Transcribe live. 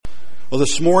Well,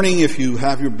 this morning, if you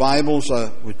have your Bibles,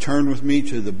 would turn with me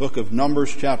to the book of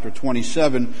Numbers, chapter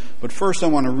 27. But first, I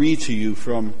want to read to you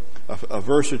from a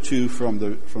verse or two from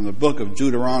the book of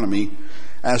Deuteronomy,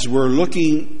 as we're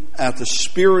looking at the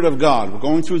Spirit of God. We're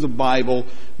going through the Bible,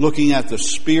 looking at the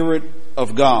Spirit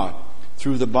of God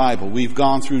through the Bible. We've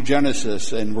gone through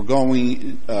Genesis, and we're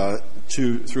going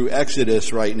through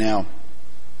Exodus right now,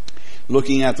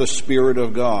 looking at the Spirit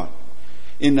of God.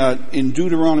 In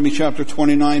Deuteronomy chapter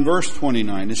 29, verse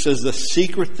 29, it says, "The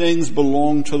secret things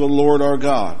belong to the Lord our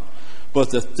God, but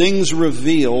the things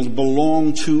revealed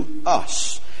belong to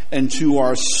us and to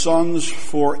our sons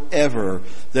forever,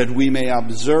 that we may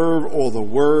observe all the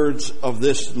words of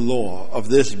this law," of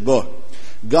this book.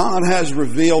 God has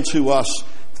revealed to us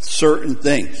certain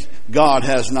things. God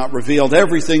has not revealed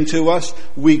everything to us.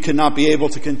 We cannot be able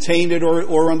to contain it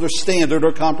or understand it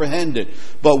or comprehend it.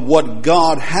 But what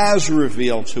God has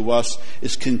revealed to us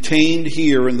is contained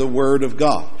here in the Word of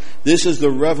God. This is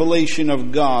the revelation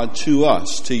of God to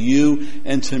us, to you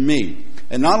and to me.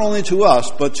 And not only to us,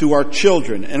 but to our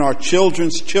children and our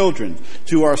children's children,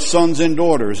 to our sons and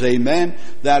daughters. Amen?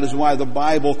 That is why the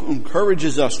Bible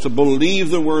encourages us to believe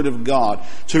the Word of God,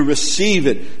 to receive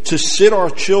it, to sit our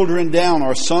children down,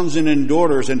 our sons and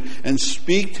daughters, and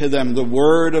speak to them the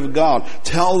Word of God.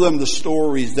 Tell them the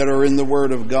stories that are in the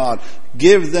Word of God.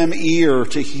 Give them ear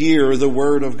to hear the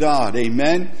Word of God.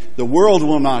 Amen? The world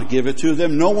will not give it to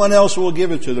them. No one else will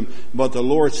give it to them. But the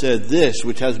Lord said, "This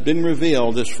which has been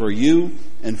revealed is for you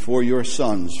and for your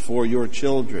sons, for your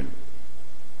children."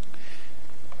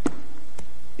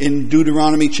 In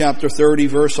Deuteronomy chapter 30,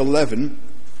 verse 11,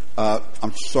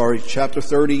 chapter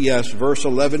 30, yes, verse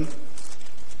 11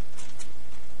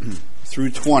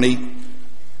 through 20.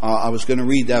 I was going to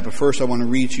read that, but first I want to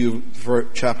read to you for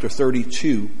chapter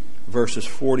 32, verses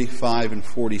 45 and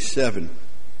 47,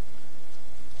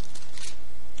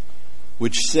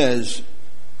 which says,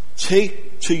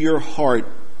 "Take to your heart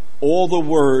all the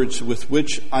words with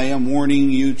which I am warning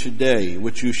you today,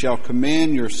 which you shall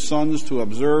command your sons to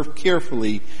observe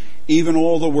carefully, even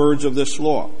all the words of this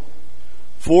law.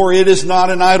 For it is not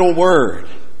an idle word."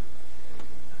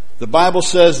 The Bible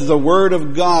says the Word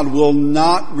of God will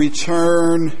not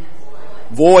return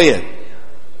void.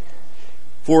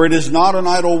 "For it is not an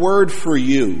idle word for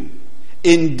you.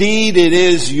 Indeed, it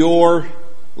is your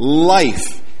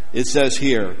life," it says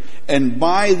here. "And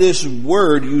by this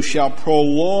word you shall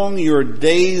prolong your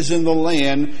days in the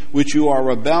land which you are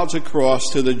about to cross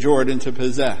to the Jordan to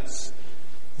possess."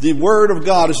 The Word of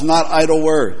God is not idle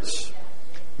words.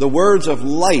 The words of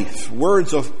life,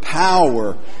 words of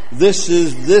power. This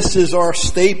is our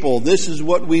staple. This is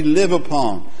what we live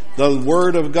upon, the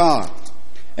Word of God.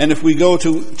 And if we go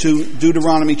to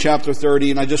Deuteronomy chapter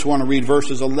 30, and I just want to read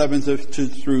verses 11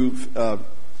 through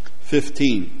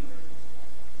 15.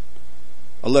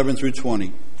 11 through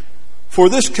 20. "For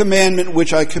this commandment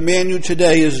which I command you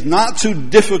today is not too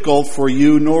difficult for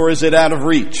you, nor is it out of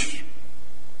reach."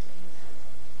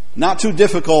 Not too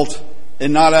difficult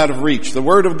and not out of reach. The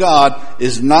Word of God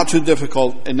is not too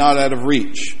difficult and not out of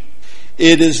reach.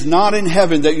 "It is not in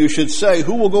heaven that you should say,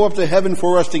 'Who will go up to heaven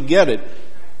for us to get it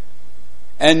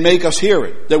and make us hear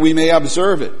it, that we may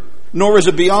observe it?' Nor is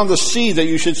it beyond the sea that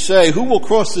you should say, 'Who will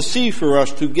cross the sea for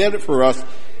us to get it for us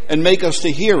and make us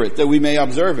to hear it, that we may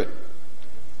observe it?'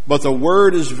 But the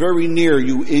word is very near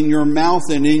you, in your mouth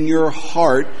and in your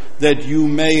heart, that you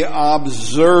may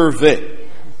observe it."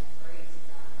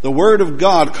 The Word of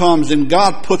God comes, and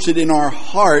God puts it in our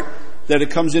heart, that it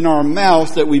comes in our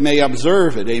mouth, that we may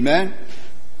observe it. Amen?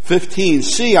 15,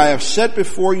 "See, I have set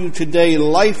before you today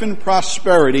life and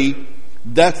prosperity,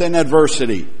 death and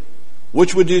adversity."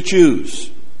 Which would you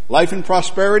choose? Life and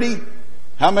prosperity?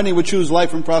 How many would choose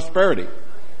life and prosperity?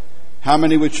 How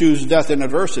many would choose death and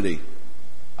adversity?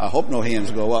 I hope no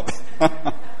hands go up.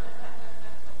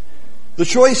 The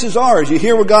choice is ours. You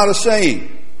hear what God is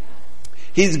saying.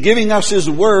 He's giving us His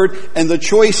Word, and the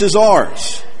choice is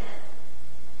ours.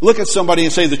 Look at somebody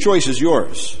and say, the choice is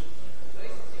yours.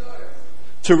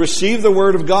 To receive the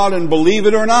Word of God and believe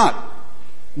it or not.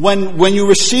 When you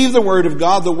receive the Word of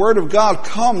God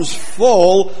comes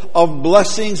full of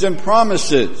blessings and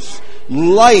promises,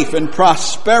 life and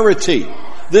prosperity.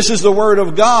 This is the Word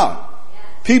of God.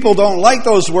 People don't like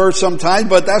those words sometimes,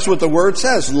 but that's what the Word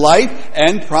says, life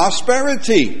and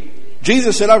prosperity.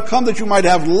 Jesus said, "I've come that you might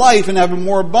have life and have it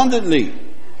more abundantly."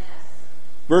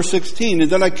 Verse 16, "And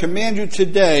that I command you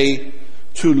today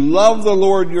to love the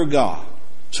Lord your God,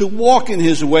 to walk in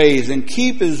His ways and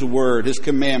keep His word, His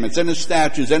commandments, and His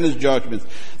statutes, and His judgments,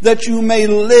 that you may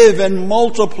live and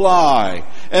multiply,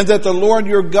 and that the Lord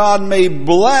your God may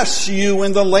bless you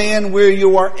in the land where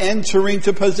you are entering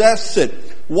to possess it."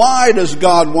 Why does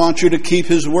God want you to keep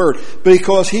His word?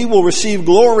 Because He will receive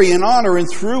glory and honor,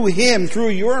 and through Him,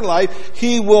 through your life,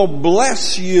 He will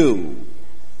bless you.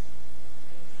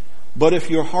 But if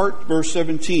your heart, verse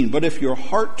 17, but if your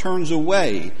heart turns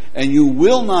away and you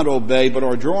will not obey, but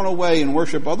are drawn away and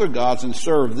worship other gods and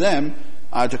serve them,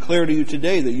 I declare to you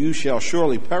today that you shall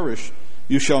surely perish.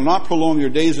 You shall not prolong your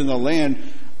days in the land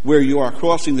where you are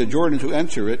crossing the Jordan to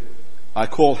enter it. I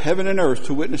call heaven and earth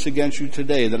to witness against you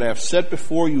today that I have set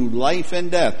before you life and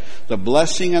death, the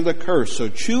blessing and the curse. So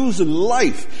choose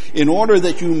life in order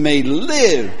that you may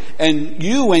live, and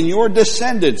you and your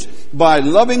descendants, by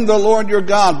loving the Lord your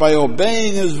God, by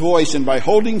obeying His voice, and by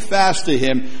holding fast to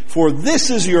Him. For this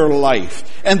is your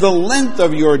life and the length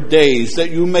of your days,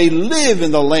 that you may live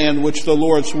in the land which the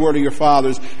Lord swore to your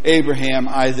fathers, Abraham,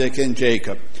 Isaac, and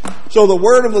Jacob. So the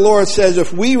word of the Lord says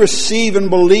if we receive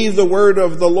and believe the word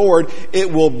of the Lord,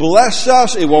 it will bless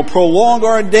us, it will prolong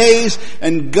our days,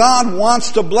 and God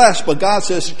wants to bless, but God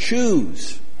says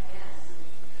choose.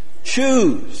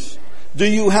 Choose. Do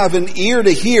you have an ear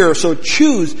to hear? So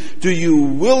choose. Do you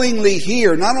willingly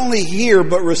hear? Not only hear,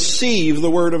 but receive the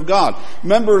word of God.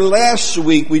 Remember last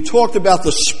week we talked about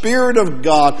the Spirit of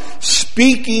God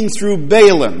speaking through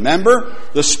Balaam. Remember?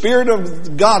 The Spirit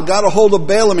of God got a hold of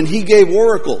Balaam and he gave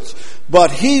oracles.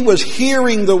 But he was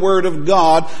hearing the word of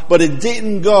God, but it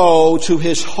didn't go to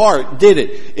his heart, did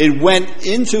it? It went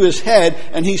into his head,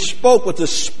 and he spoke what the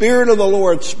Spirit of the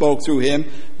Lord spoke through him,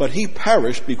 but he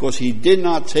perished because he did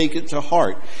not take it to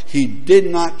heart. He did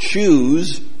not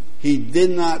choose to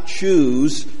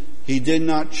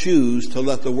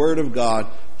let the word of God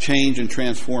change and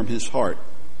transform his heart.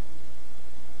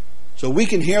 So we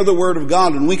can hear the word of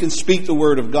God and we can speak the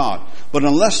word of God. But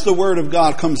unless the word of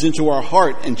God comes into our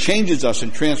heart and changes us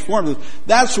and transforms us,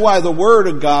 that's why the word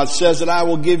of God says that I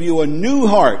will give you a new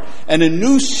heart and a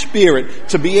new spirit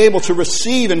to be able to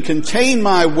receive and contain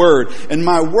my word. And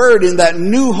my word in that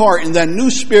new heart and that new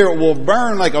spirit will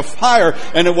burn like a fire,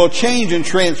 and it will change and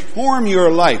transform your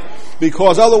life.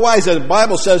 Because otherwise, as the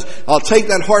Bible says, I'll take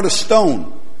that heart of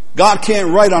stone. God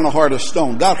can't write on a heart of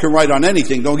stone. God can write on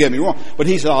anything, don't get me wrong. But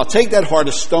He said, I'll take that heart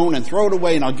of stone and throw it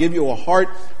away, and I'll give you a heart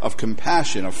of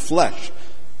compassion, of flesh.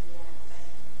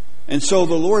 And so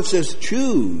the Lord says,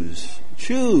 choose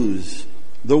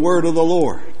the word of the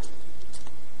Lord.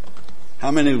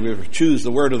 How many of you choose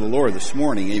the word of the Lord this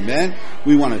morning? Amen?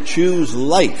 We want to choose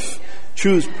life,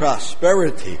 choose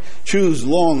prosperity, choose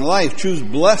long life, choose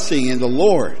blessing in the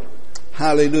Lord.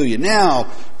 Hallelujah.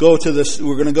 Now, we're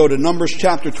going to go to Numbers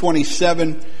chapter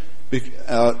 27.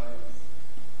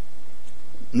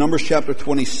 Numbers chapter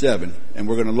 27. And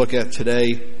we're going to look at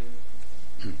today.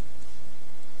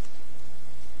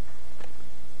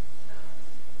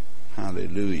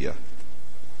 Hallelujah.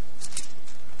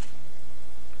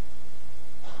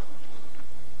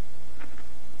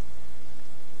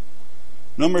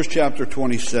 Numbers chapter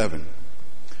 27.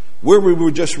 Where we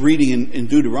were just reading in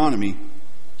Deuteronomy,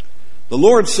 the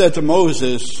Lord said to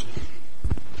Moses,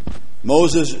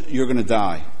 Moses, you're going to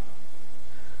die.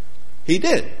 He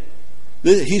did.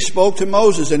 He spoke to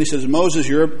Moses and he says, Moses,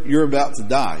 you're about to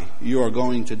die. You are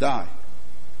going to die.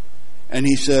 And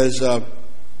he says, I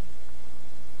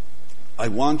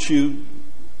want you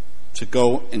to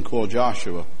go and call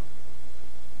Joshua,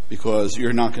 because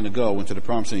you're not going to go into the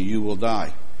promised land. You will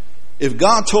die. If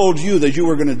God told you that you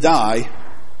were going to die,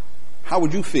 how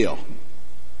would you feel?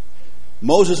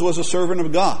 Moses was a servant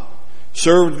of God,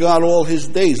 served God all his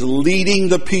days, leading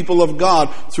the people of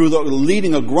God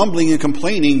leading a grumbling and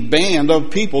complaining band of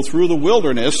people through the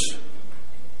wilderness.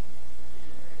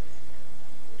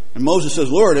 And Moses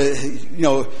says, Lord,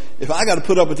 if I got to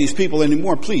put up with these people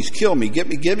anymore, please kill me, get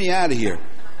me out of here.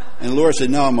 And the Lord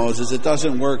said, no, Moses, it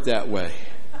doesn't work that way.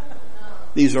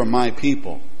 These are my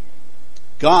people.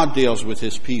 God deals with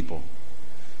his people.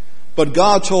 But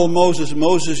God told Moses,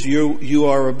 Moses, you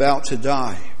are about to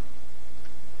die.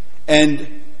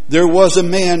 And there was a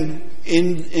man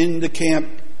in the camp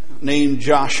named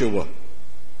Joshua.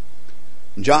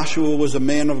 Joshua was a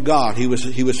man of God. He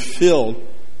was filled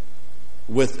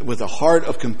with a heart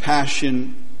of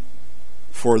compassion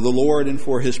for the Lord and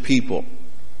for his people.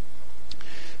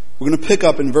 We're going to pick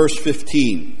up in verse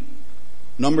 15.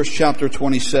 Numbers chapter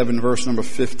 27, verse number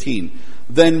 15.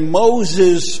 Then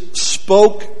Moses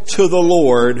spoke to the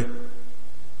Lord,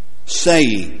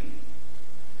 saying,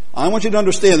 I want you to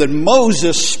understand that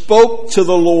Moses spoke to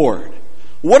the Lord.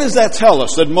 What does that tell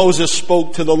us, that Moses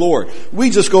spoke to the Lord? We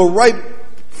just go right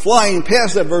flying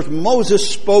past that verse. Moses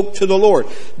spoke to the Lord.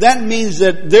 That means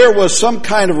that there was some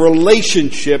kind of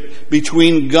relationship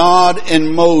between God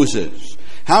and Moses.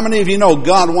 How many of you know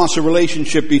God wants a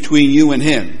relationship between you and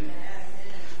him?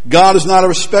 God is not a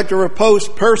respecter of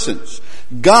persons.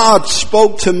 God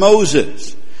spoke to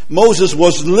Moses. Moses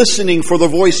was listening for the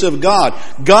voice of God.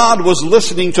 God was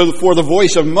listening for the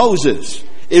voice of Moses.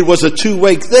 It was a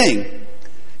two-way thing.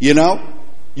 You know,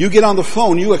 you get on the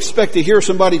phone, you expect to hear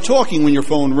somebody talking when your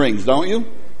phone rings, don't you?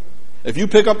 If you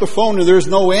pick up the phone and there's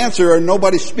no answer or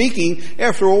nobody speaking,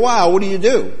 after a while, what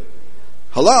do?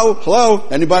 Hello? Hello?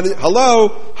 Anybody? Hello?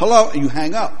 Hello? You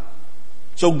hang up.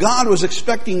 So God was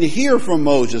expecting to hear from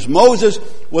Moses. Moses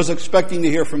was expecting to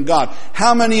hear from God.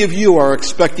 How many of you are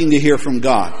expecting to hear from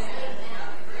God?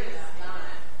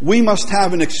 We must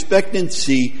have an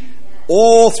expectancy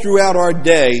all throughout our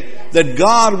day that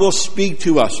God will speak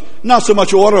to us. Not so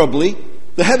much audibly.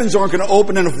 The heavens aren't going to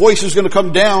open and a voice is going to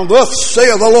come down. Thus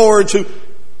saith the Lord to...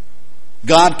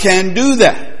 God can do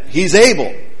that. He's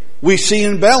able. We see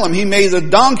in Balaam, he made the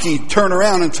donkey turn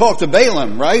around and talk to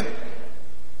Balaam, right?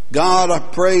 God, I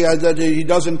pray that he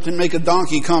doesn't make a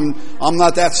donkey come. I'm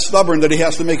not that stubborn that he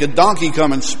has to make a donkey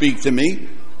come and speak to me.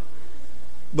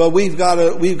 But we've got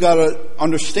to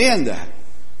understand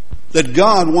that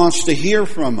God wants to hear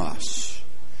from us.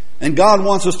 And God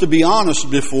wants us to be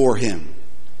honest before Him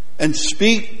and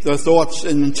speak the thoughts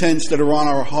and intents that are on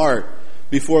our heart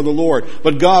before the Lord.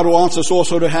 But God wants us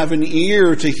also to have an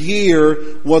ear to hear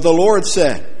what the Lord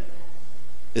said.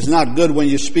 It's not good when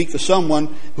you speak to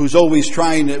someone who's always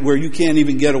trying to, where you can't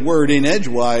even get a word in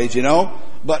edgewise, you know.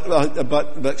 But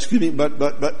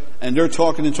and they're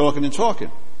talking and talking and talking.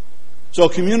 So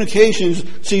communications.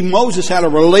 See, Moses had a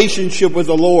relationship with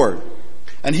the Lord,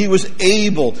 and he was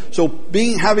able. So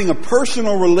having a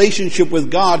personal relationship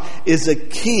with God is a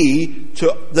key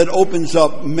that opens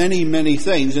up many, many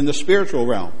things in the spiritual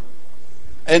realm,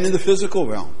 and in the physical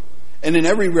realm, and in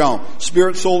every realm,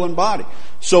 spirit, soul, and body.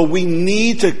 So we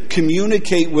need to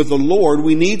communicate with the Lord.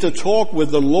 We need to talk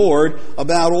with the Lord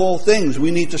about all things.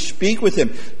 We need to speak with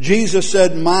Him. Jesus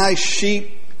said, "My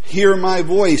sheep hear my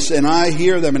voice, and I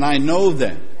hear them, and I know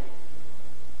them."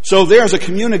 So there's a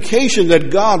communication that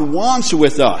God wants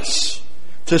with us,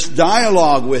 to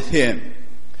dialogue with Him.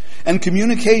 And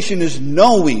communication is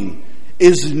knowing.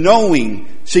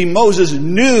 See, Moses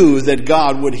knew that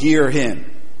God would hear him.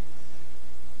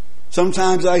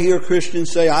 Sometimes I hear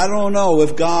Christians say, "I don't know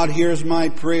if God hears my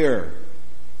prayer."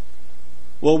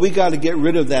 Well, we got to get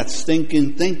rid of that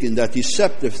stinking thinking, that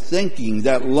deceptive thinking,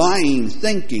 that lying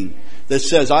thinking that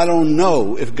says, "I don't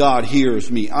know if God hears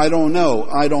me. I don't know,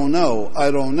 I don't know, I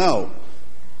don't know."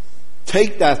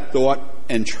 Take that thought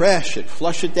and trash it.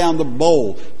 Flush it down the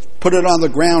bowl. Put it on the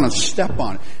ground and step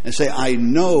on it. And say, "I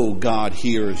know God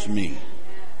hears me."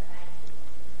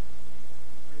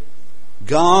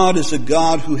 God is a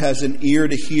God who has an ear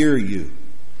to hear you.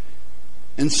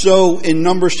 And so in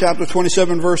Numbers chapter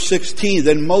 27 verse 16,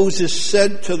 then Moses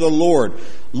said to the Lord,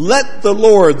 "Let the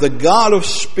Lord, the God of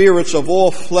spirits of all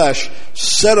flesh,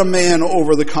 set a man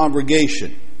over the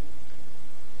congregation."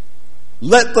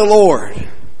 Let the Lord.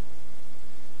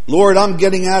 Lord, I'm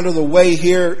getting out of the way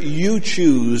here. You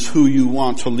choose who you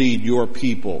want to lead your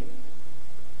people.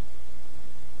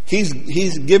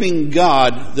 He's giving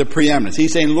God the preeminence.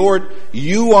 He's saying, "Lord,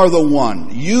 you are the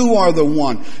one. You are the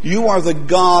one. You are the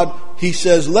God." He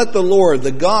says, "Let the Lord,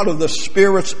 the God of the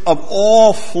spirits of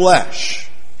all flesh."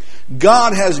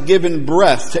 God has given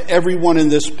breath to everyone in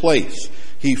this place.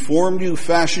 He formed you,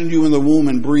 fashioned you in the womb,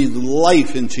 and breathed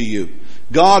life into you.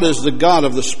 God is the God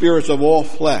of the spirits of all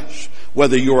flesh.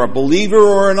 Whether you're a believer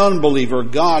or an unbeliever,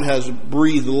 God has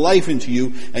breathed life into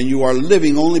you, and you are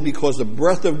living only because the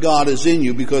breath of God is in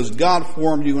you, because God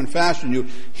formed you and fashioned you.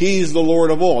 He's the Lord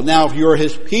of all. Now, if you're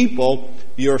His people,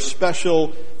 you're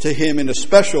special to Him in a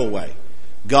special way.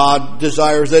 God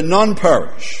desires that none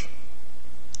perish.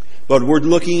 But we're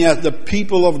looking at the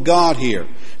people of God here.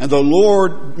 And the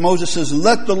Lord, Moses says,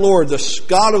 "Let the Lord, the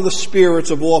God of the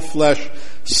spirits of all flesh,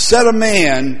 set a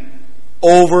man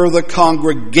over the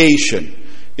congregation."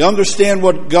 You understand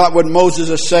what Moses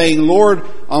is saying? "Lord,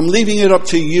 I'm leaving it up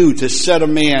to you to set a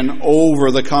man over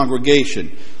the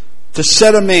congregation." To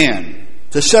set a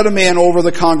man over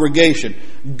the congregation.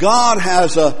 God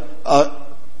has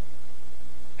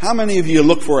how many of you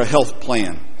look for a health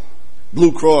plan?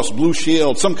 Blue Cross, Blue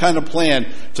Shield, some kind of plan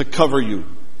to cover you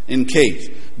in case.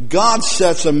 God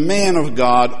sets a man of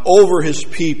God over His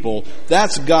people.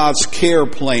 That's God's care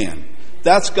plan.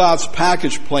 That's God's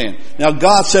package plan. Now,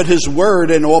 God said His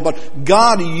word and all, but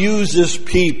God uses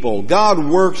people. God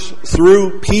works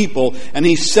through people, and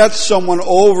He sets someone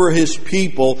over His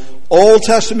people, Old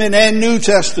Testament and New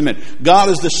Testament. God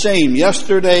is the same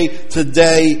yesterday,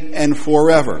 today, and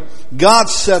forever. God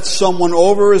sets someone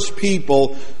over His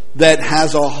people that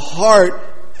has a heart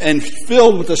and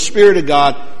filled with the Spirit of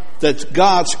God that's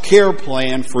God's care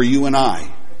plan for you and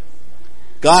I.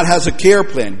 God has a care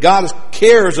plan. God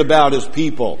cares about His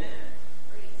people.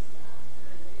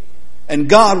 And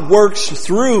God works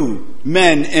through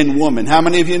men and women. How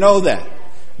many of you know that?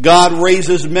 God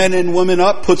raises men and women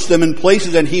up, puts them in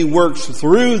places, and He works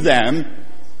through them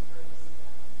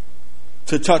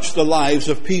to touch the lives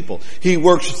of people. He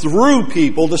works through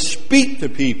people to speak to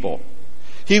people.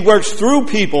 He works through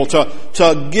people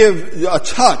to give a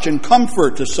touch and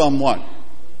comfort to someone.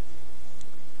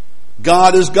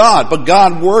 God is God, but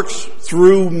God works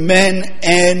through men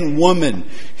and women.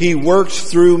 He works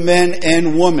through men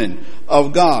and women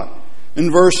of God.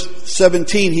 In verse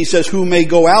 17, he says, who may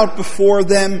go out before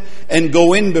them and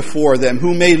go in before them,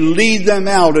 who may lead them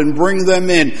out and bring them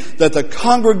in, that the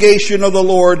congregation of the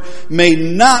Lord may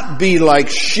not be like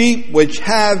sheep which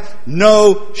have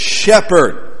no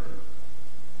shepherd.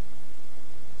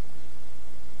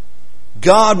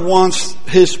 God wants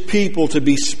His people to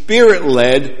be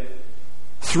Spirit-led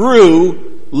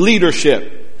through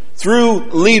leadership, through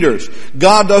leaders.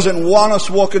 God doesn't want us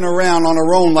walking around on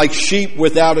our own like sheep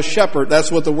without a shepherd.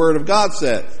 That's what the Word of God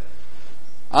says.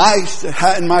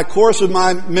 In my course of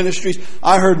my ministries,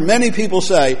 I heard many people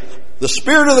say, the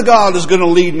Spirit of the God is going to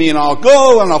lead me, and I'll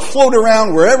go and I'll float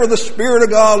around wherever the Spirit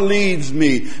of God leads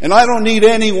me. And I don't need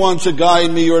anyone to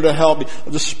guide me or to help me.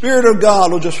 The Spirit of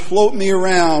God will just float me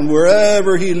around.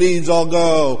 Wherever He leads, I'll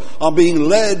go. I'm being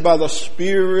led by the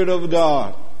Spirit of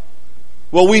God.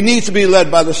 Well, we need to be led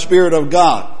by the Spirit of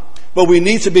God. But we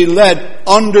need to be led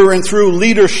under and through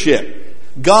leadership.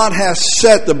 God has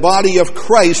set the body of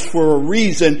Christ for a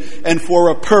reason and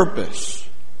for a purpose.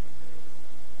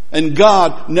 And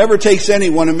God never takes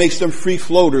anyone and makes them free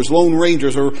floaters, lone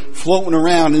rangers, or floating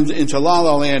around into La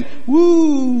La Land.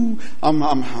 Woo!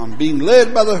 I'm being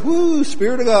led by the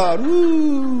Spirit of God.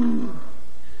 Woo!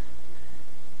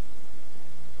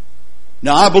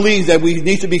 Now, I believe that we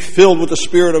need to be filled with the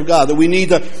Spirit of God, that we need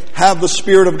to have the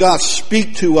Spirit of God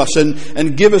speak to us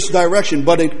and give us direction.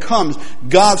 But it comes,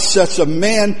 God sets a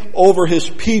man over His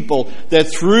people,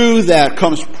 that through that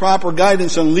comes proper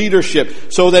guidance and leadership,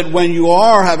 so that when you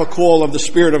have a call of the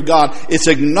Spirit of God, it's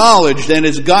acknowledged and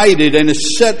is guided and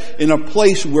is set in a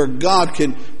place where God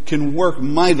can work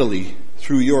mightily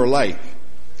through your life.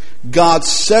 God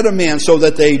set a man so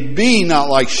that they be not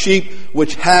like sheep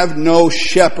which have no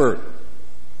shepherd.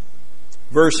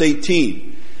 Verse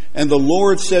 18, and the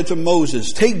Lord said to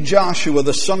Moses, take Joshua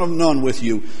the son of Nun with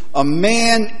you, a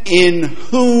man in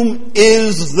whom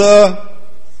is the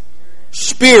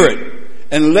Spirit,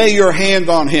 and lay your hand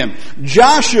on him.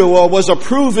 Joshua was a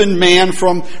proven man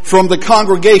from the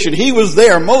congregation. He was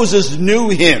there. Moses knew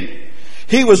him.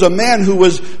 He was a man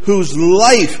whose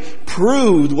life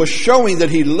was showing that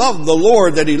he loved the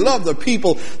Lord, that he loved the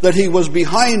people, that he was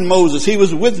behind Moses. He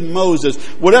was with Moses.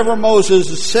 Whatever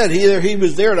Moses said, he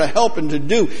was there to help and to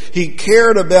do. He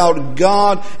cared about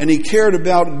God and he cared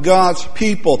about God's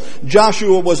people.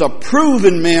 Joshua was a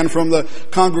proven man from the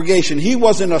congregation. He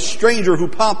wasn't a stranger who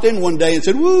popped in one day and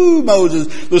said, woo,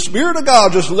 Moses, the Spirit of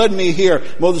God just led me here.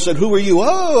 Moses said, who are you?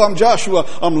 Oh, I'm Joshua.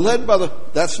 I'm led by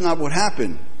That's not what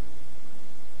happened.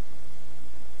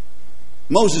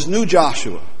 Moses knew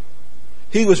Joshua.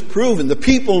 He was proven. The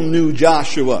people knew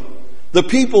Joshua. The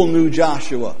people knew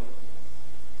Joshua.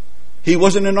 He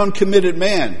wasn't an uncommitted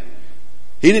man.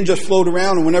 He didn't just float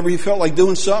around and whenever he felt like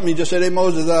doing something, he just said, hey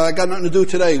Moses, I got nothing to do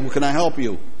today. Can I help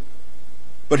you?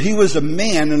 But he was a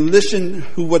man, and listen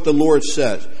to what the Lord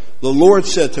says. The Lord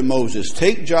said to Moses,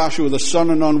 take Joshua the son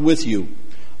of Nun with you,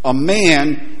 a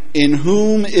man in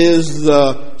whom is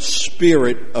the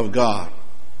Spirit of God.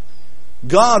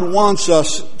 God wants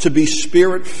us to be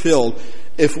Spirit-filled.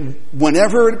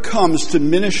 Whenever it comes to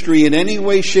ministry in any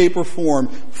way, shape, or form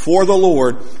for the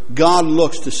Lord, God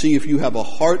looks to see if you have a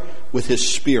heart with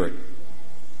His Spirit.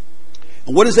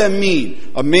 And what does that mean?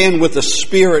 A man with the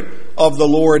Spirit of the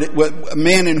Lord, a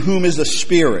man in whom is the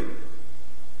Spirit.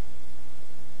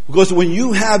 Because when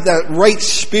you have that right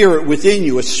spirit within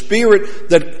you, a spirit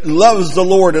that loves the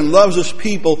Lord and loves His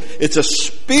people, it's a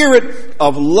spirit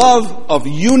of love, of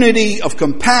unity, of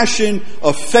compassion,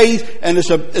 of faith, and it's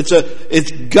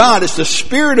God. It's the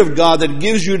Spirit of God that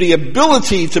gives you the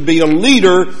ability to be a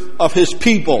leader of His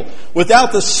people.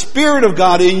 Without the Spirit of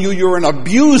God in you, you're an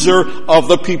abuser of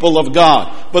the people of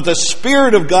God. But the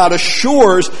Spirit of God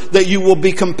assures that you will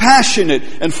be compassionate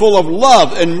and full of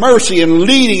love and mercy and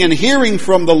leading and hearing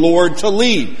from the Lord to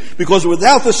lead. Because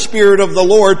without the Spirit of the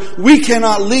Lord, we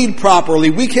cannot lead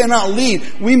properly. We cannot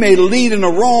lead. We may lead in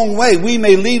a wrong way. We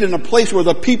may lead in a place where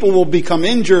the people will become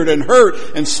injured and hurt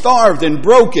and starved and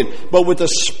broken. But with the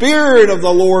Spirit of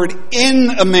the Lord in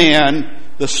a man,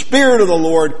 The Spirit of the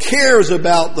Lord cares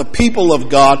about the people of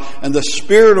God, and the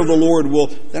Spirit of the Lord will.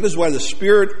 That is why the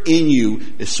Spirit in you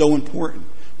is so important.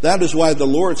 That is why the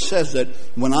Lord says that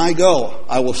when I go,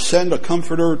 I will send a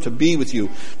comforter to be with you,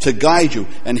 to guide you.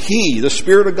 And He, the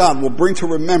Spirit of God, will bring to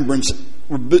remembrance.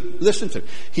 Listen to it.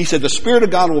 He said, the Spirit of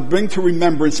God will bring to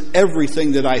remembrance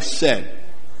everything that I said.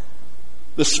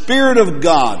 The Spirit of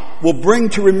God will bring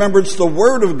to remembrance the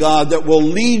Word of God that will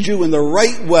lead you in the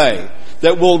right way,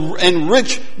 that will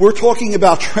enrich. We're talking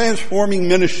about transforming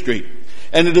ministry.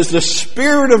 And it is the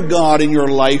Spirit of God in your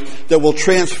life that will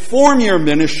transform your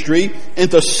ministry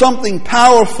into something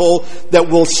powerful that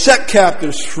will set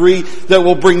captives free, that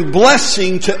will bring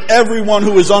blessing to everyone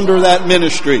who is under that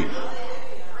ministry.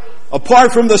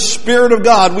 Apart from the Spirit of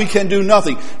God, we can do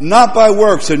nothing. Not by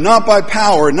works and not by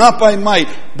power, not by might,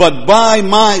 but by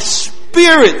my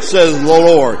Spirit, says the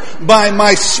Lord. By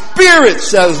my Spirit,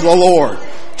 says the Lord.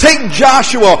 Take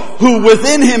Joshua, who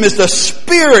within him is the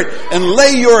Spirit, and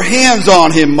lay your hands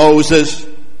on him, Moses.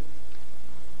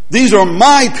 These are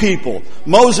my people.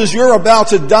 Moses, you're about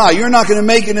to die. You're not going to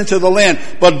make it into the land.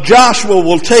 But Joshua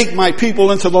will take my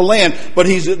people into the land. But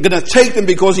he's going to take them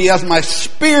because he has my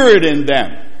Spirit in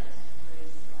them.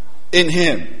 In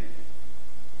him.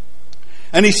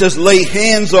 And he says, lay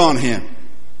hands on him.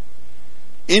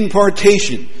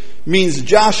 Impartation means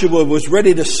Joshua was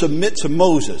ready to submit to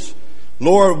Moses.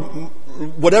 Lord,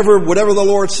 whatever the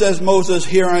Lord says, Moses,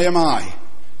 here am I.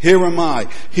 Here am I.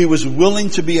 He was willing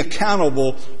to be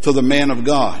accountable to the man of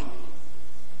God.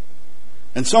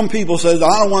 And some people say, I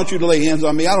don't want you to lay hands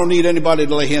on me. I don't need anybody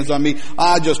to lay hands on me.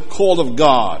 I just called of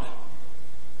God.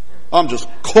 I'm just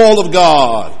called of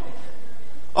God.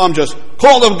 I'm just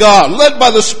called of God. Led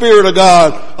by the Spirit of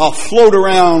God. I'll float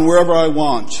around wherever I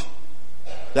want.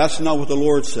 That's not what the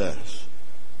Lord says.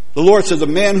 The Lord says, the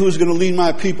man who's going to lead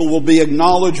my people will be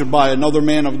acknowledged by another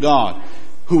man of God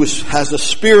who has the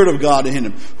Spirit of God in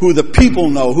him, who the people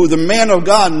know, who the man of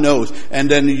God knows. And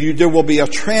then there will be a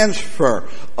transfer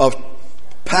of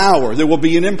power. There will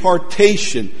be an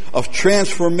impartation of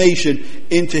transformation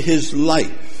into his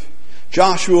life.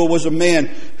 Joshua was a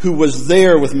man who was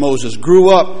there with Moses,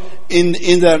 grew up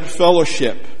in that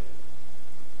fellowship.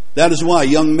 That is why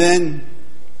young men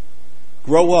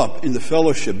grow up in the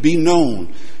fellowship. Be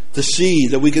known. To see,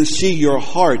 that we can see your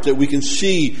heart, that we can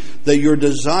see that your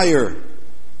desire,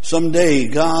 someday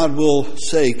God will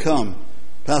say, come,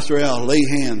 Pastor Al, lay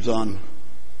hands on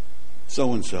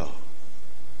so-and-so.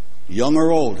 Young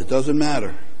or old, it doesn't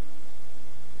matter.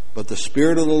 But the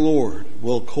Spirit of the Lord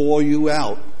will call you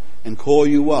out and call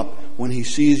you up when He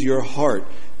sees your heart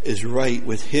is right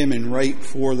with Him and right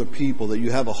for the people, that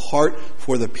you have a heart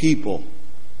for the people.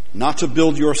 Not to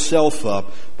build yourself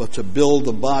up, but to build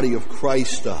the body of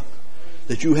Christ up.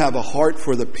 That you have a heart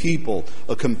for the people,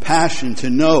 a compassion to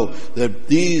know that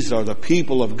these are the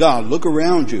people of God. Look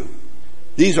around you.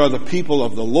 These are the people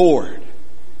of the Lord.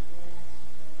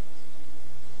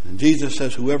 And Jesus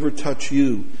says, whoever touches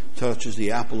you touches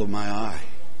the apple of my eye.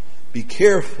 Be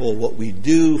careful what we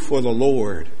do for the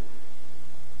Lord.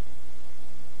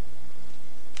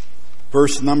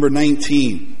 Verse number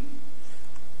 19.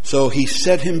 So he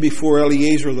set him before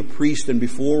Eleazar the priest and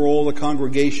before all the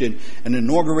congregation and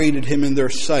inaugurated him in their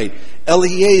sight.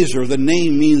 Eleazar, the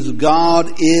name means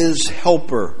God is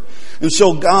helper. And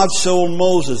so God told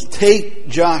Moses, take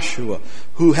Joshua,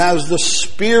 who has the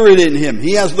Spirit in him.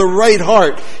 He has the right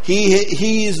heart.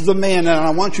 He is the man, and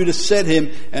I want you to set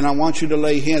him, and I want you to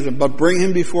lay hands on him. But bring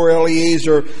him before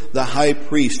Eleazar the high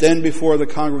priest, and before the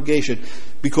congregation,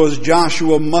 because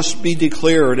Joshua must be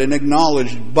declared and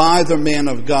acknowledged by the man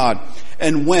of God.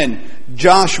 And when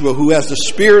Joshua, who has the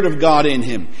Spirit of God in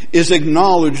him, is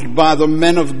acknowledged by the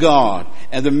men of God,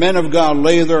 and the men of God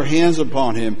lay their hands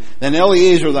upon him, then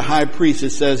Eleazar the high priest, it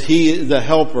says, he is the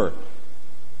helper.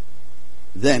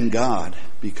 Then God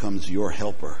becomes your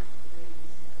helper.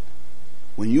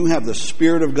 When you have the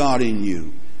Spirit of God in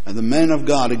you, and the men of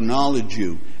God acknowledge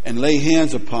you and lay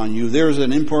hands upon you, there's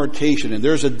an impartation and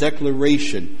there's a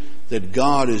declaration that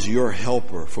God is your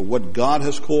helper. For what God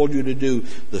has called you to do,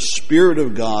 the Spirit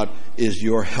of God is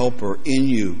your helper in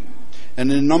you.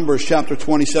 And in Numbers chapter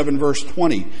 27 verse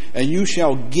 20, and you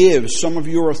shall give some of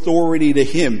your authority to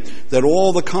him, that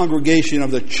all the congregation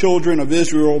of the children of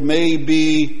Israel may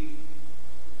be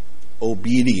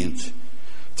obedient.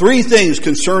 Three things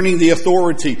concerning the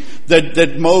authority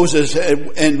that Moses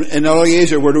and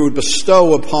Eleazar were to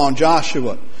bestow upon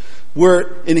Joshua.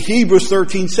 Where in Hebrews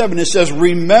 13:7 it says,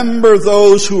 remember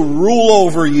those who rule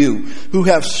over you, who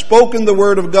have spoken the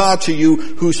word of God to you,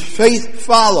 whose faith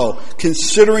follow,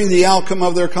 considering the outcome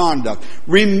of their conduct.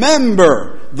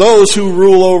 Remember those who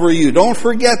rule over you. Don't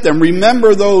forget them.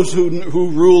 Remember those who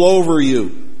rule over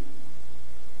you.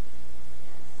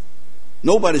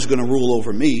 Nobody's going to rule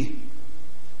over me.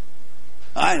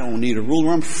 I don't need a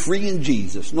ruler. I'm free in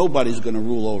Jesus. Nobody's going to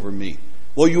rule over me.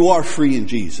 Well, you are free in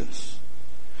Jesus.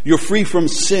 You're free from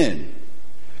sin.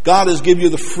 God has given you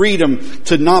the freedom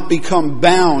to not become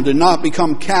bound and not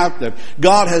become captive.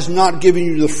 God has not given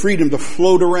you the freedom to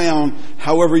float around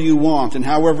however you want and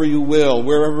however you will,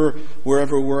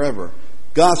 wherever.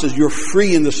 God says you're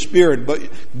free in the Spirit, but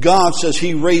God says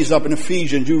He raised up in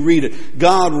Ephesians, you read it,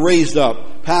 God raised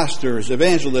up pastors,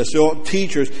 evangelists,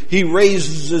 teachers. He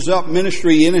raises up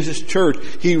ministry in His church.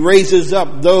 He raises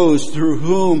up those through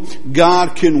whom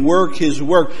God can work His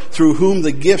work, through whom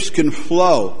the gifts can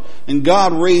flow. And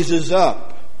God raises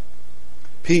up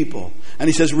people. And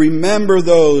He says, remember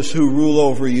those who rule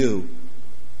over you.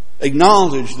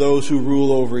 Acknowledge those who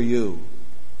rule over you.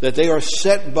 That they are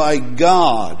set by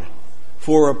God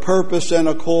for a purpose and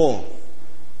a call.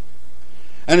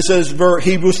 And it says,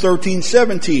 Hebrews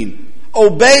 13:17,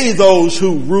 obey those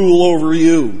who rule over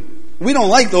you. We don't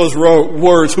like those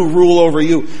words, who rule over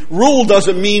you. Rule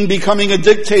doesn't mean becoming a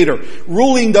dictator.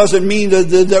 Ruling doesn't mean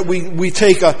that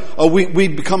we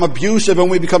become abusive and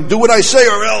we become, do what I say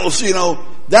or else,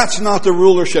 That's not the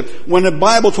rulership. When the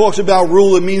Bible talks about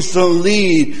rule, it means to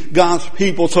lead God's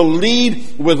people, to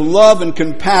lead with love and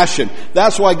compassion.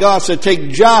 That's why God said,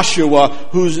 take Joshua,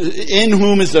 in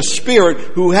whom is the Spirit,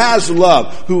 who has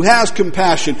love, who has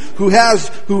compassion, who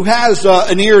has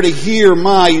an ear to hear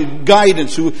my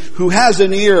guidance, who has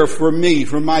an ear for me,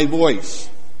 for my voice.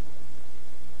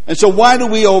 And so why do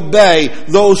we obey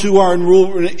those who are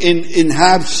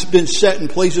have been set in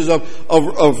places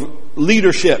of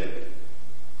leadership?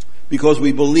 Because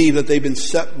we believe that they've been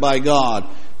set by God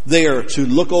there to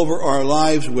look over our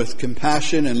lives with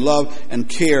compassion and love and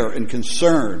care and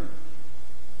concern.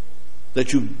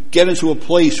 That you get into a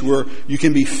place where you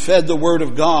can be fed the Word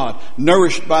of God,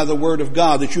 nourished by the Word of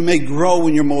God, that you may grow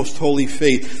in your most holy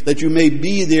faith, that you may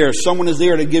be there. Someone is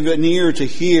there to give an ear to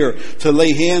hear, to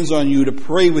lay hands on you, to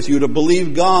pray with you, to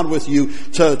believe God with you,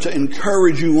 to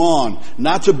encourage you on,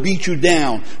 not to beat you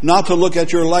down, not to look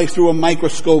at your life through a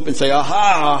microscope and say,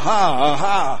 aha, aha,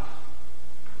 aha.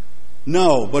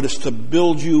 No, but it's to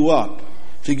build you up,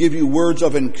 to give you words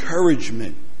of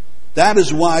encouragement. That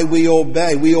is why we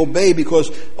obey. We obey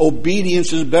because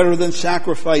obedience is better than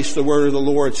sacrifice, the word of the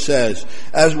Lord says.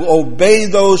 As we obey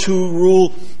those who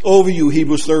rule over you,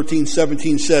 Hebrews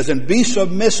 13:17 says, and be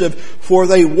submissive, for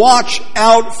they watch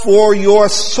out for your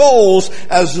souls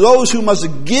as those who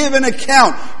must give an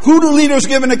account. Who do leaders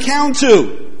give an account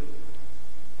to?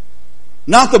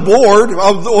 Not the board,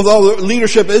 although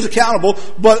leadership is accountable,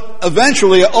 but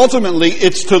eventually, ultimately,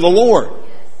 it's to the Lord.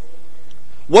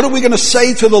 What are we going to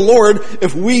say to the Lord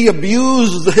if we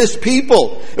abuse His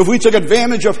people? If we took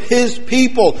advantage of His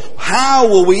people? How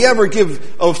will we ever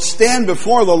stand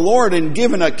before the Lord and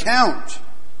give an account?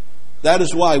 That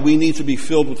is why we need to be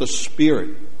filled with the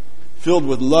Spirit, filled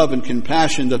with love and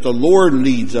compassion, that the Lord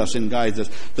leads us and guides us,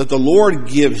 that the Lord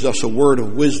gives us a word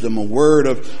of wisdom, a word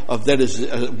that is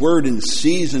a word in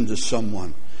season to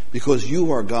someone. Because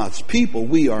you are God's people,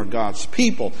 we are God's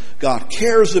people. God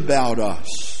cares about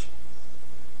us.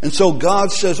 And so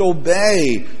God says,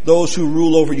 obey those who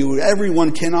rule over you.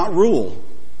 Everyone cannot rule.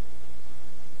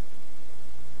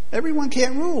 Everyone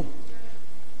can't rule.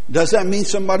 Does that mean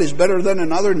somebody's better than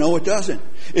another? No, it doesn't.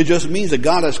 It just means that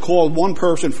God has called one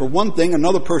person for one thing,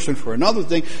 another person for another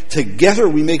thing. Together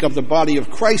we make up the body of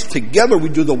Christ. Together we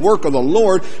do the work of the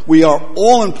Lord. We are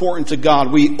all important to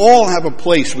God. We all have a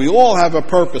place. We all have a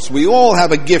purpose. We all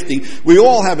have a gifting. We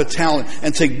all have a talent.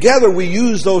 And together we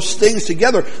use those things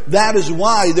together. That is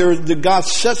why God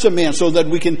sets a man so that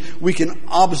we can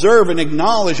observe and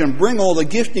acknowledge and bring all the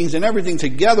giftings and everything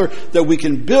together, that we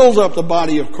can build up the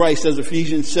body of Christ, as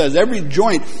Ephesians says. Every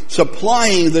joint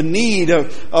supplying the need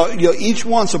of, each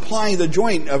one supplying the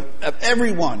joint of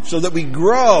everyone, so that we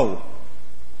grow.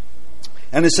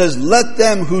 And it says, let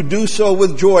them who do so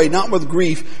with joy, not with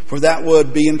grief, for that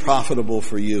would be unprofitable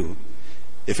for you.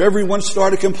 If everyone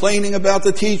started complaining about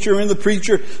the teacher and the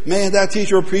preacher, man, that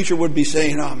teacher or preacher would be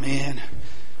saying, oh man.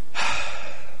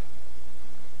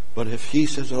 But if he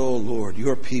says, oh Lord,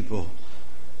 your people,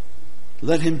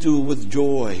 let him do it with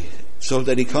joy, so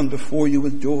that he come before you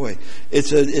with joy. It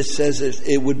says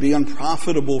it would be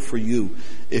unprofitable for you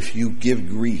if you give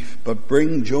grief, but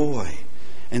bring joy.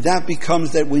 And that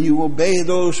becomes that when you obey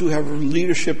those who have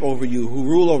leadership over you, who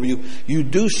rule over you, you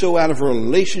do so out of a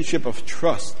relationship of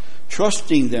trust.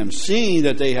 Trusting them, seeing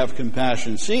that they have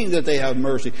compassion, seeing that they have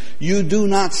mercy. You do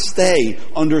not stay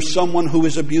under someone who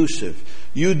is abusive.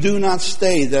 You do not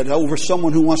stay that over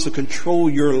someone who wants to control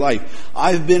your life.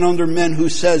 I've been under men who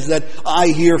says that I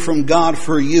hear from God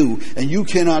for you, and you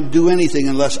cannot do anything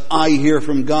unless I hear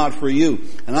from God for you.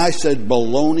 And I said,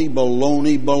 baloney,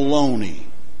 baloney, baloney.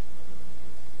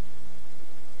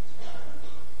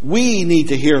 We need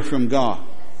to hear from God.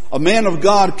 A man of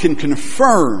God can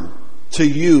confirm to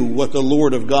you what the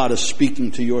Lord of God is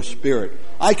speaking to your spirit.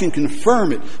 I can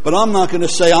confirm it, but I'm not going to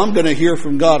say I'm going to hear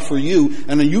from God for you,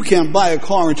 and then you can't buy a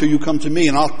car until you come to me,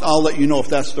 and I'll let you know if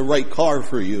that's the right car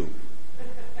for you.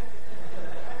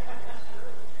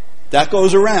 That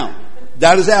goes around.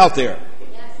 That is out there.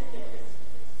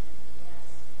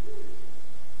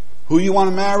 Who you want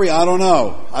to marry? I don't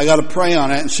know. I got to pray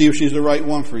on it and see if she's the right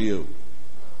one for you.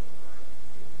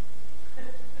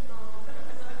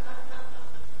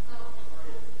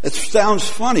 It sounds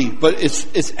funny, but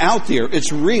it's out there.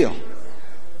 It's real.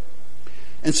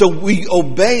 And so we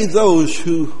obey those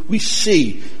who we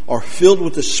see are filled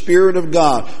with the Spirit of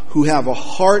God, who have a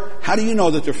heart. How do you know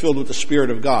that they're filled with the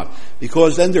Spirit of God?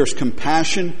 Because then there's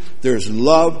compassion, there's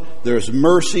love, there's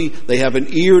mercy. They have an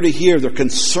ear to hear. They're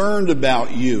concerned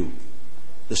about you.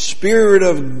 The Spirit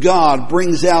of God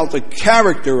brings out the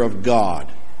character of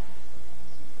God.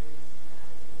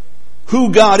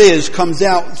 Who God is comes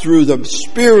out through the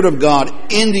Spirit of God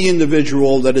in the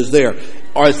individual that is there.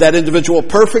 Or is that individual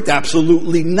perfect?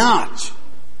 Absolutely not.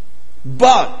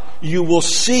 But you will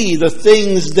see the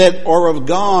things that are of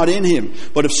God in him.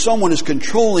 But if someone is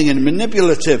controlling and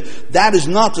manipulative, that is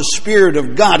not the Spirit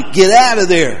of God. Get out of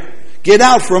there. Get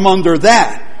out from under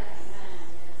that.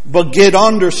 But get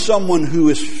under someone who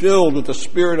is filled with the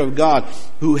Spirit of God,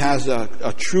 who has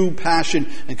a true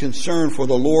passion and concern for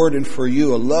the Lord and for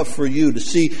you, a love for you, to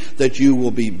see that you will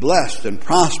be blessed and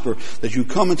prosper, that you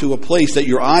come into a place that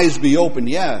your eyes be open,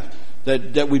 yes,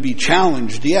 that we be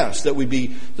challenged, yes, that we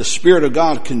be, the Spirit of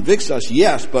God convicts us,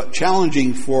 yes, but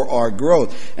challenging for our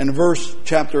growth. And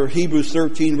Hebrews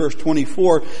 13, verse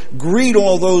 24, greet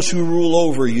all those who rule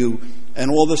over you, and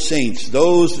all the saints.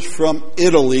 Those from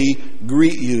Italy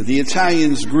greet you. The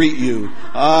Italians greet you.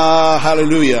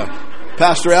 Hallelujah.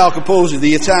 Pastor Al Capozzi,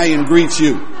 the Italian, greets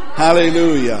you.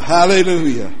 Hallelujah.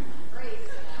 Hallelujah.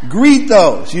 Greet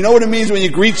those. You know what it means when you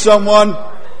greet someone?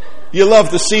 You love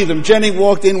to see them. Jenny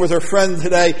walked in with her friend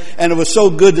today, and it was so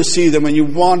good to see them, and you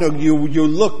want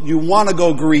to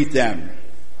go greet them.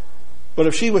 But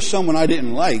if she was someone I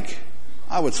didn't like,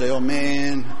 I would say, oh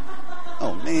man,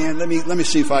 let me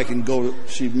see if I can go.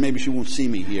 Maybe she won't see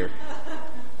me here.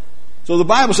 So the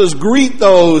Bible says, greet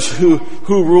those who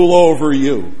rule over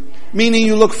you. Meaning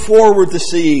you look forward to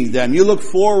seeing them. You look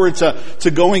forward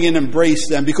to going and embrace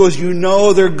them because you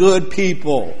know they're good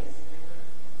people.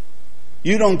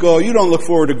 You don't look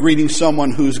forward to greeting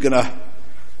someone who's gonna,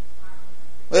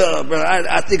 well, brother,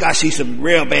 I think I see some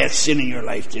real bad sin in your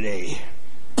life today.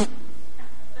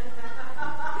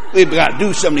 We've got to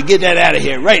do something to get that out of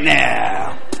here right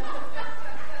now.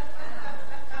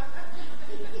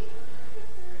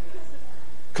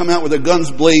 Come out with their guns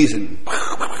blazing.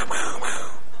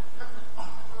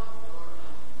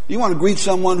 You want to greet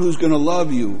someone who's going to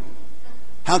love you.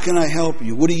 How can I help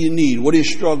you? What do you need? What are you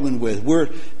struggling with?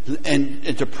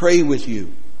 And to pray with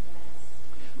you.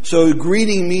 So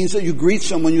greeting means that you greet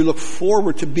someone, you look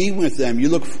forward to be with them. You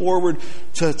look forward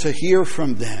to hear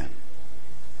from them.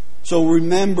 So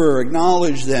remember,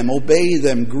 acknowledge them, obey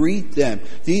them, greet them.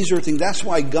 These are things. That's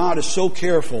why God is so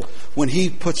careful when He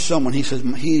puts someone. He says,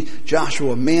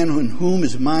 Joshua, a man in whom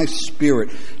is my Spirit,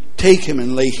 take him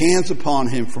and lay hands upon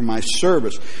him for my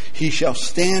service. He shall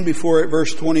stand before,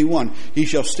 verse 21, he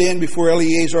shall stand before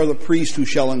Eleazar the priest, who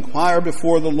shall inquire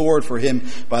before the Lord for him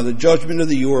by the judgment of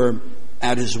the Urim.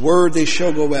 At his word they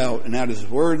shall go out, and at his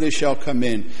word they shall come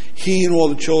in. He and all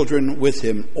the children with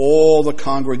him, all the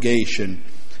congregation.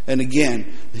 And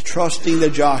again, trusting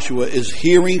that Joshua is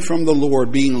hearing from the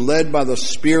Lord, being led by the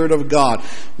Spirit of God.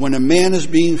 When a man is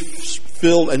being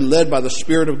filled and led by the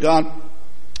Spirit of God,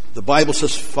 the Bible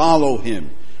says follow him.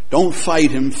 Don't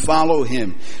fight him, follow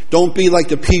him. Don't be like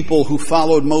the people who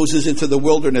followed Moses into the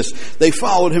wilderness. They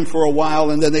followed him for a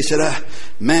while, and then they said,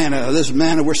 this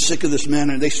manna, we're sick of this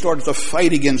manna. And they started to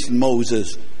fight against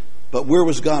Moses. But where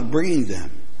was God bringing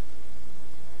them?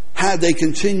 Had they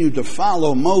continued to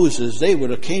follow Moses, they would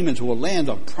have came into a land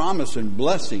of promise and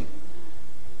blessing.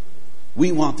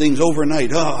 We want things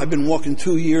overnight. I've been walking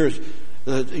 2 years.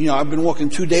 I've been walking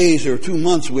 2 days or 2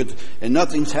 months and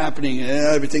nothing's happening.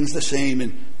 Everything's the same.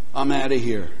 And I'm out of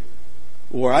here.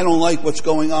 Or I don't like what's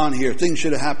going on here. Things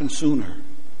should have happened sooner.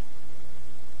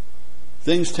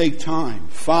 Things take time.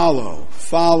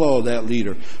 Follow that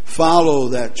leader. Follow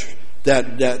that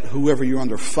whoever you're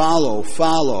under.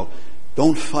 Follow.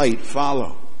 Don't fight.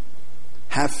 Follow.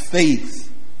 Have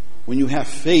faith. When you have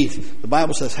faith, the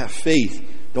Bible says have faith.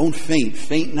 Don't faint.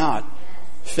 Faint not.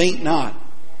 Faint not.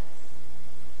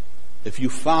 If you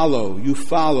follow,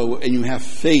 and you have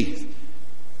faith,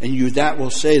 and that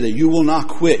will say that you will not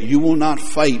quit, you will not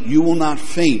fight, you will not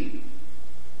faint.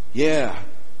 Yeah,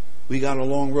 we got a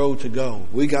long road to go.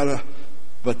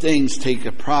 But things take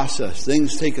a process.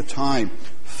 Things take a time.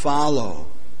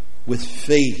 Follow with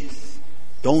faith.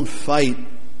 Don't fight,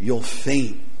 you'll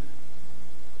faint.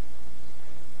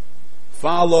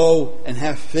 Follow and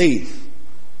have faith.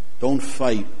 Don't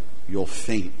fight, you'll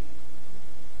faint.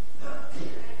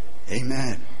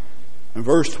 Amen. In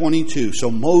verse 22,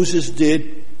 so Moses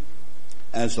did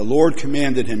as the Lord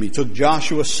commanded him. He took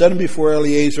Joshua, set him before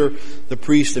Eleazar the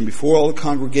priest, and before all the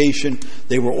congregation.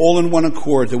 They were all in one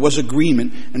accord. There was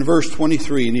agreement. In verse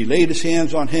 23, and he laid his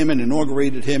hands on him and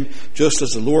inaugurated him, just as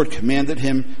the Lord commanded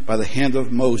him by the hand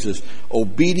of Moses.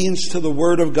 Obedience to the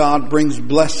word of God brings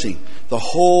blessing. The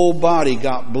whole body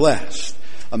got blessed.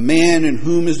 A man in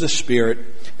whom is the Spirit.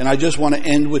 And I just want to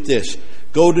end with this.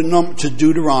 Go to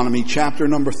Deuteronomy chapter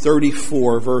number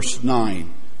 34, verse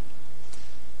 9.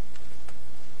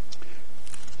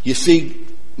 You see,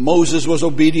 Moses was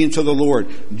obedient to the Lord.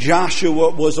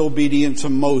 Joshua was obedient to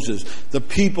Moses. The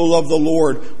people of the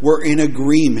Lord were in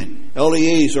agreement.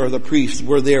 Eleazar, the priest,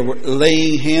 were there, were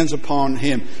laying hands upon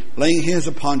him, laying hands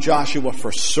upon Joshua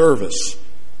for service.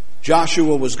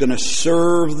 Joshua was going to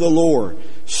serve the Lord,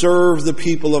 serve the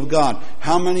people of God.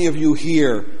 How many of you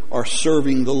here are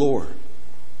serving the Lord?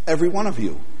 Every one of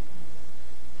you.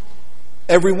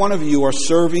 Every one of you are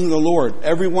serving the Lord.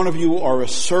 Every one of you are a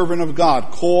servant of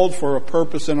God, called for a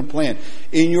purpose and a plan.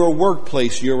 In your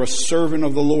workplace, you're a servant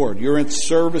of the Lord. You're in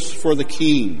service for the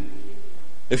King.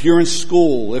 If you're in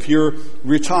school, if you're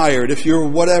retired, if you're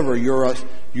whatever,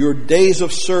 your days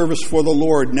of service for the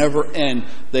Lord never end.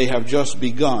 They have just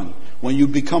begun. When you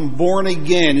become born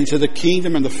again into the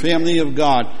kingdom and the family of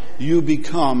God, you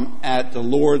become at the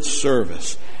Lord's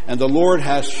service. And the Lord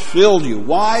has filled you.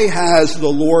 Why has the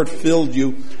Lord filled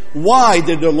you? Why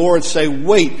did the Lord say,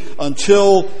 wait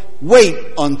until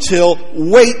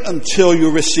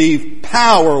you receive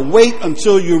power. Wait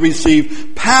until you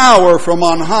receive power from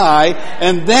on high,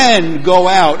 and then go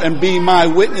out and be my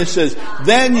witnesses.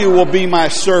 Then you will be my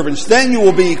servants. Then you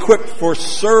will be equipped for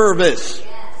service.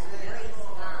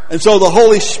 And so the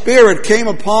Holy Spirit came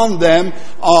upon them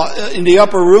in the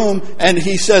upper room, and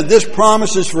He said, this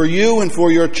promise is for you and for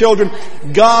your children.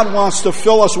 God wants to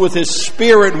fill us with His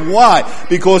Spirit. Why?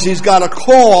 Because He's got a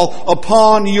call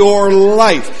upon your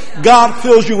life. God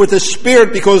fills you with His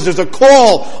Spirit because there's a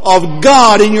call of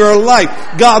God in your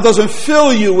life. God doesn't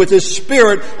fill you with His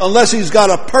Spirit unless He's got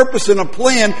a purpose and a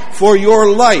plan for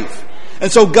your life. And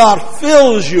so God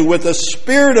fills you with the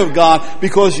Spirit of God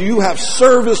because you have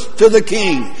service to the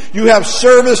King. You have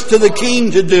service to the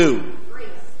King to do.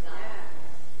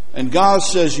 And God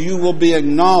says you will be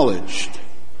acknowledged.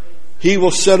 He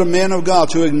will set a man of God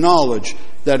to acknowledge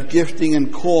that gifting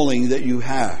and calling that you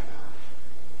have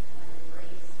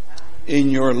in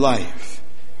your life.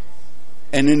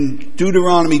 And in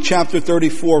Deuteronomy chapter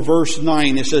 34 verse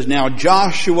 9 it says, now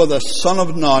Joshua the son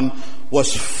of Nun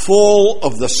was full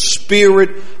of the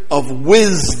spirit of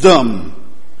wisdom,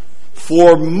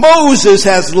 for Moses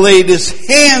has laid his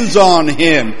hands on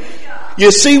him.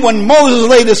 You see, when Moses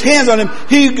laid his hands on him,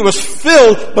 he was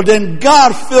filled, but then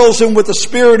God fills him with the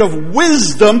spirit of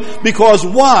wisdom, because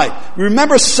why?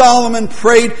 Remember Solomon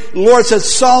prayed, the Lord said,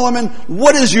 Solomon,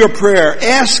 what is your prayer?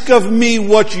 Ask of me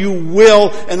what you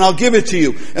will, and I'll give it to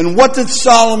you. And what did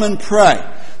Solomon pray?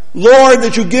 Lord,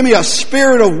 that you give me a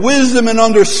spirit of wisdom and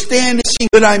understanding,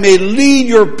 that I may lead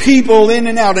your people in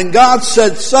and out. And God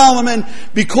said, Solomon,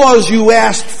 because you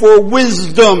asked for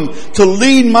wisdom to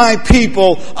lead my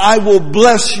people, I will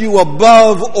bless you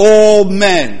above all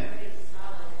men.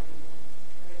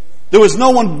 There was no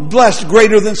one blessed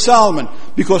greater than Solomon,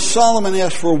 because Solomon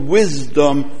asked for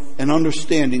wisdom and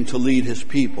understanding to lead his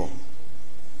people.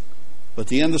 But at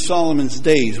the end of Solomon's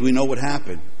days, we know what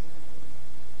happened.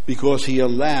 Because he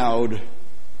allowed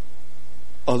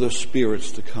other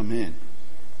spirits to come in.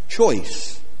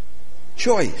 Choice.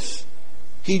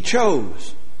 He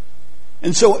chose.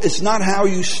 And so it's not how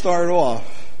you start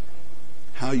off,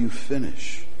 how you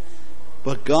finish.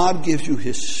 But God gives you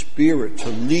His Spirit to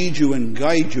lead you and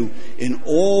guide you in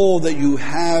all that you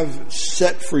have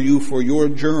set for you for your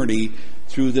journey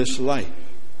through this life.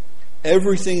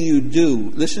 Everything you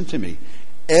do, listen to me,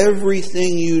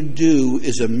 everything you do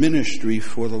is a ministry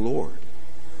for the Lord.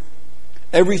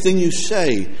 Everything you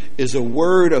say is a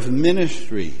word of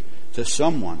ministry to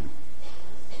someone.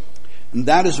 And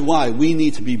that is why we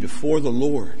need to be before the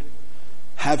Lord,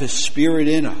 have His Spirit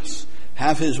in us,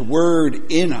 have His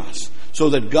Word in us, so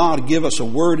that God give us a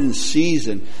word in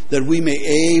season, that we may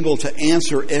be able to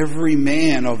answer every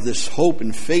man of this hope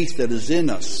and faith that is in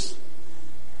us.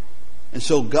 And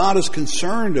so God is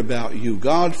concerned about you.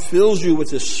 God fills you with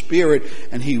His Spirit,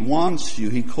 and He wants you.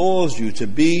 He calls you to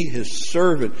be His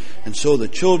servant. And so the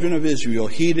children of Israel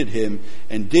heeded Him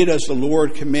and did as the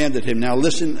Lord commanded him. Now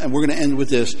listen, and we're going to end with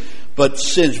this.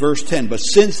 Verse 10, but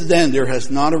since then there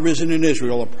has not arisen in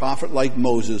Israel a prophet like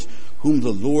Moses, whom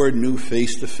the Lord knew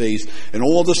face to face, and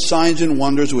all the signs and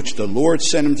wonders which the Lord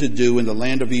sent him to do in the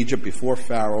land of Egypt before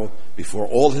Pharaoh, before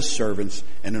all his servants,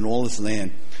 and in all his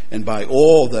land, and by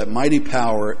all that mighty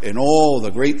power and all the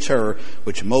great terror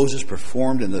which Moses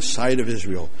performed in the sight of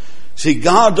Israel. See,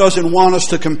 God doesn't want us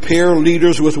to compare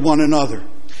leaders with one another.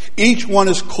 Each one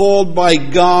is called by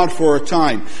God for a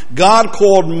time. God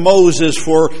called Moses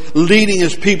for leading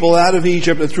his people out of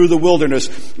Egypt and through the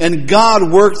wilderness. And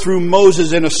God worked through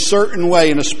Moses in a certain way,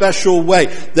 in a special way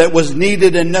that was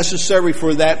needed and necessary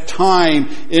for that time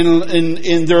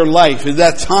in their life, in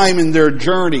that time in their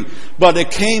journey. But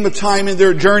it came a time in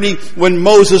their journey when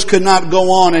Moses could not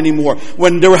go on anymore.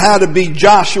 When there had to be,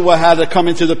 Joshua had to come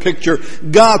into the picture.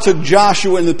 God took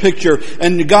Joshua in the picture,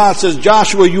 and God says,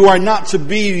 Joshua, you are not to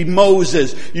be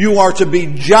Moses. You are to be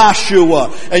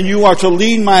Joshua, and you are to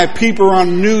lead my people on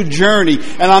a new journey,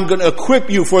 and I'm going to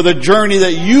equip you for the journey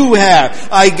that you have.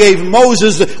 I gave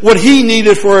Moses what he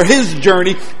needed for his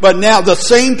journey, but now the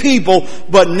same people,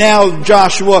 but now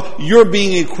Joshua, you're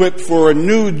being equipped for a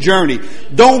new journey.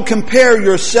 Don't compare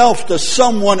yourself to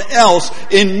someone else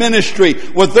in ministry.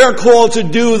 What they're called to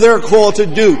do, they're called to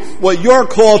do. What you're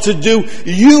called to do,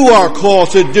 you are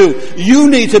called to do. You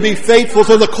need to be faithful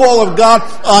to the call of God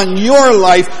on your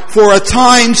life for a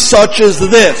time such as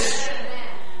this.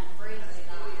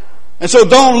 And so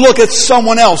don't look at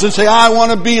someone else and say, I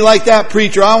want to be like that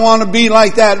preacher. I want to be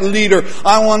like that leader.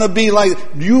 I want to be like...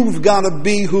 You've got to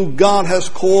be who God has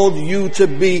called you to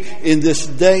be in this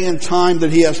day and time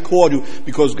that He has called you.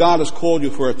 Because God has called you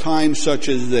for a time such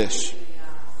as this.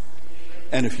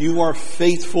 And if you are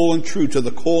faithful and true to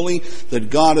the calling that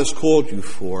God has called you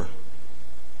for,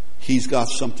 He's got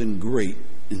something great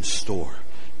in store.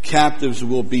 Captives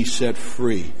will be set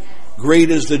free.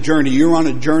 Great is the journey. You're on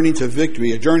a journey to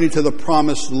victory, a journey to the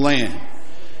promised land.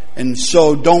 And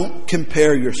so don't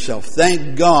compare yourself.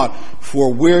 Thank God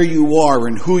for where you are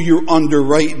and who you're under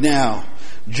right now.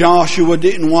 Joshua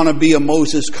didn't want to be a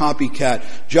Moses copycat.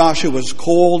 Joshua was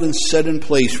called and set in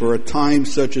place for a time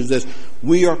such as this.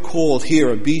 We are called here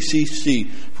at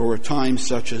BCC for a time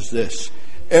such as this.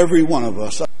 Every one of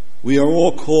us, we are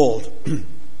all called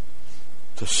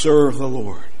to serve the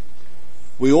Lord.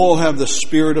 We all have the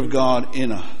Spirit of God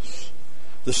in us.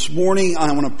 This morning,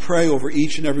 I want to pray over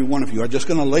each and every one of you. I'm just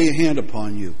going to lay a hand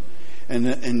upon you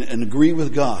and agree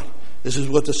with God. This is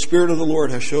what the Spirit of the Lord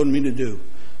has shown me to do.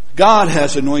 God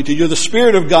has anointed you. The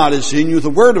Spirit of God is in you. The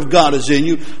Word of God is in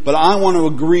you. But I want to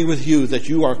agree with you that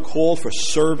you are called for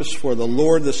service for the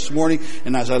Lord this morning.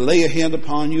 And as I lay a hand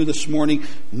upon you this morning,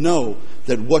 know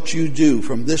that what you do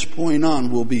from this point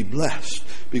on will be blessed.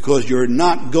 Because you're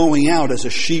not going out as a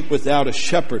sheep without a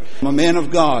shepherd. I'm a man of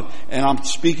God, and I'm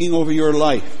speaking over your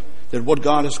life that what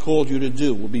God has called you to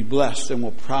do will be blessed and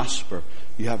will prosper.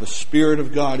 You have a Spirit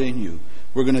of God in you.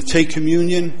 We're going to take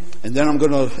communion, and then I'm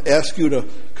going to ask you to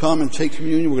come and take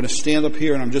communion. We're going to stand up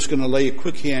here, and I'm just going to lay a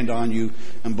quick hand on you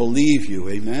and believe you.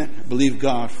 Amen? Believe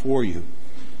God for you.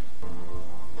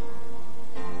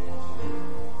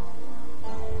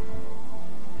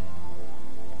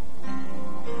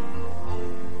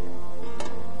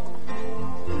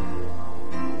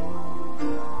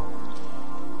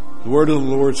 The word of the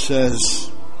Lord says,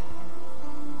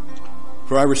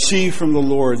 for I received from the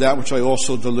Lord that which I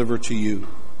also delivered to you,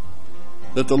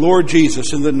 that the Lord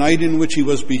Jesus, in the night in which He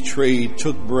was betrayed,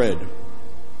 took bread.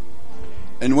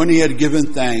 And when He had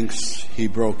given thanks, He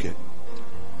broke it.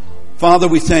 Father,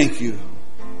 we thank you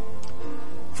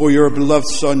for your beloved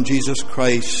Son, Jesus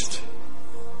Christ,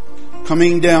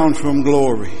 coming down from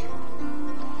glory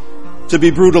to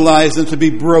be brutalized and to be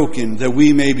broken, that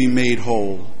we may be made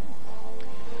whole.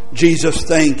 Jesus,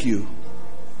 thank you.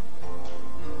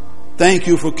 Thank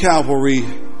you for Calvary.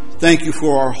 Thank you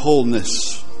for our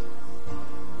wholeness.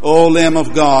 O Lamb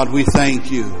of God, we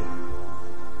thank you.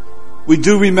 We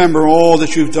do remember all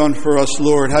that you've done for us,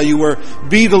 Lord, how you were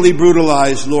beatily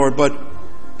brutalized, Lord, but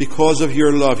Because of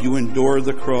your love, you endured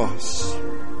the cross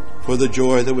for the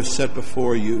joy that was set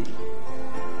before you.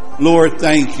 Lord,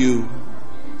 thank you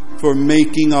for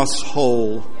making us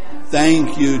whole.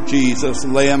 Thank you, Jesus,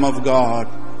 Lamb of God.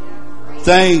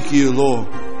 Thank you, Lord.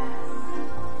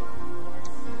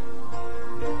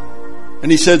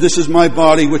 And he said, this is my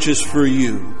body which is for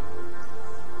you.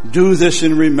 Do this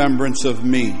in remembrance of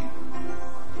me.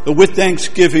 But with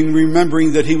thanksgiving,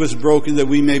 remembering that he was broken that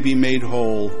we may be made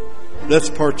whole,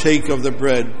 let's partake of the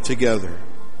bread together.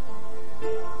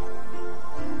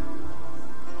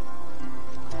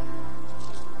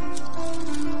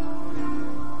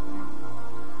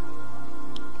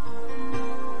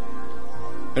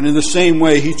 And in the same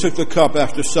way, he took the cup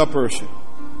after supper.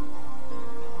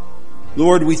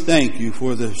 Lord, we thank you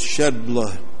for the shed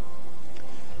blood.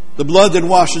 The blood that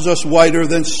washes us whiter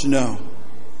than snow.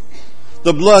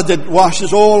 The blood that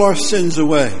washes all our sins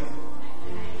away.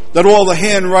 That all the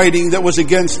handwriting that was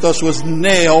against us was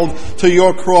nailed to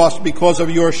your cross because of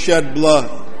your shed blood.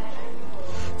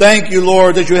 Thank you,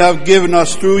 Lord, that you have given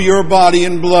us through your body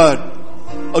and blood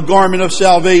a garment of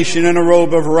salvation and a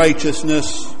robe of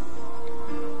righteousness.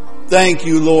 Thank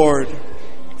you, Lord,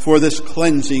 for this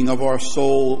cleansing of our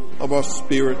soul, of our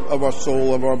spirit, of our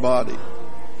soul, of our body.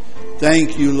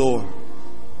 Thank you, Lord.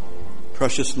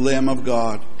 Precious Lamb of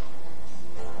God,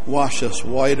 wash us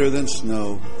whiter than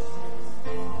snow.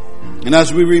 And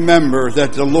as we remember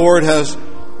that the Lord has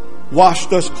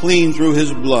washed us clean through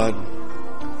his blood,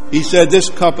 he said, this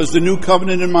cup is the new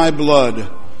covenant in my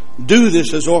blood. Do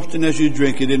this as often as you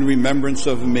drink it in remembrance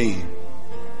of me.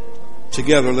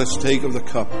 Together, let's take of the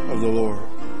cup of the Lord.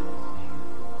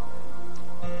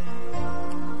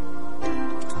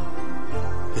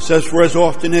 It says, for as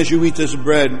often as you eat this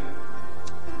bread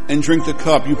and drink the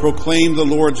cup, you proclaim the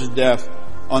Lord's death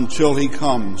until he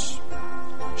comes.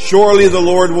 Surely the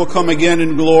Lord will come again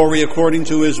in glory according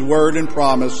to his word and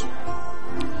promise.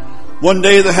 One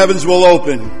day the heavens will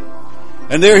open,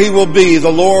 and there he will be,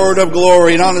 the Lord of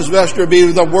glory, and on his vesture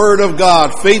be the word of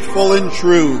God, faithful and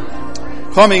true,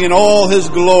 coming in all his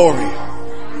glory.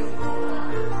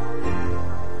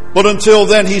 But until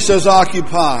then, he says,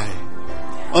 occupy.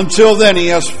 Until then, he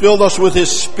has filled us with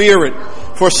his Spirit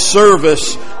for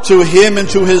service to him and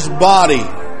to his body.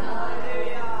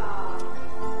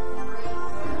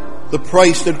 The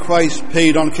price that Christ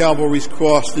paid on Calvary's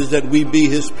cross is that we be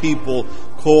his people,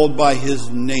 called by his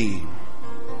name,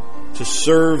 to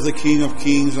serve the King of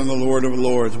Kings and the Lord of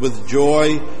Lords with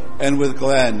joy and with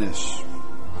gladness.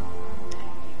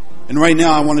 And right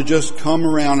now, I want to just come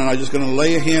around and I'm just going to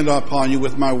lay a hand upon you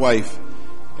with my wife.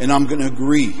 And I'm going to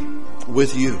agree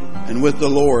with you and with the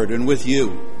Lord and with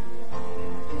you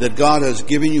that God has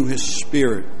given you his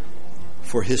Spirit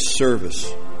for his service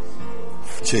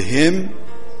to him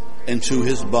and to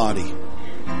his body.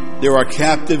 There are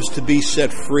captives to be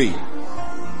set free.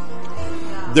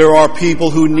 There are people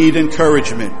who need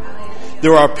encouragement.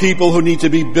 There are people who need to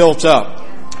be built up.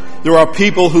 There are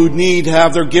people who need to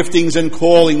have their giftings and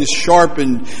callings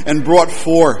sharpened and brought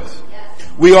forth.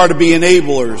 We are to be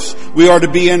enablers. We are to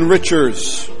be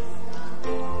enrichers.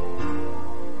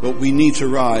 But we need to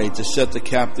ride to set the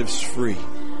captives free.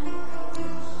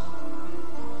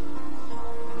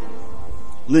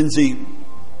 Lindsay,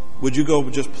 would you go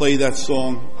just play that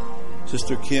song?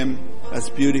 Sister Kim, that's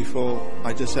beautiful.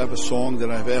 I just have a song that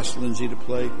I've asked Lindsay to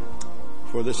play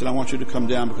for this, and I want you to come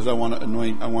down because I want to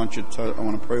anoint. I want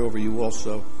to pray over you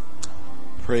also.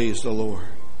 Praise the Lord.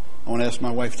 I want to ask my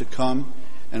wife to come,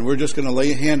 and we're just going to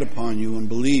lay a hand upon you and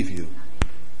believe you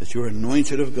that you're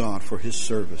anointed of God for his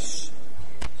service.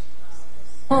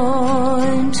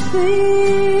 Anoint me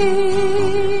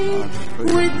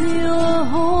with your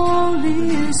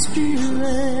Holy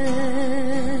Spirit.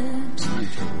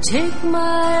 Take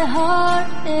my heart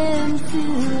and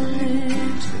fill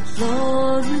it,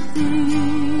 Lord, with thee.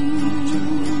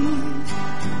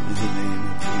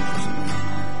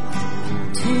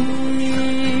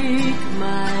 Take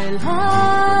my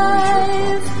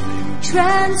life,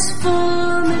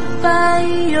 transform it by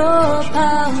your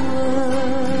power.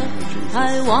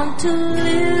 I want to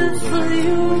live for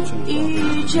you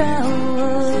each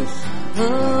hour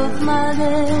of my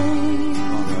day.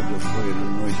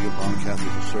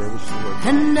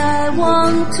 And I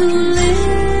want to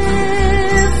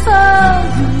live for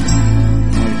you.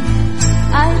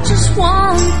 I just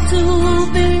want to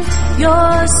be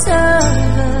your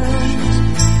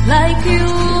servant, like you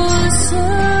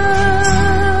serve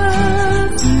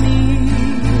me,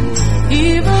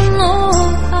 even though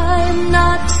I'm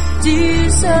not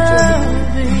deserving.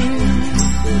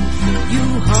 You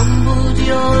humbled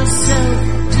yourself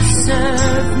to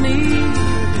serve me.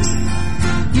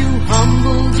 You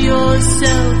humbled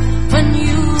yourself when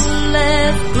you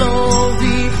left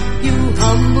glory. You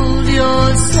humbled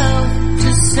yourself to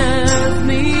serve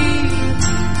me.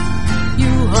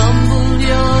 You humbled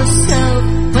yourself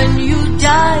when you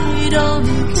died on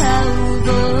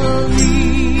Calvary.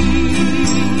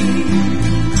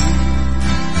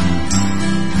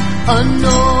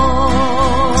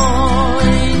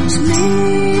 Anoint me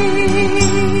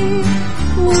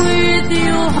with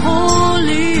your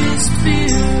Holy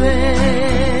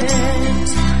Spirit.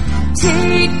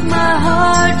 Take my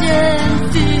heart and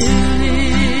fill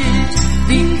it,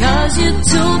 because you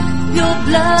took your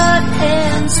blood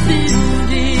and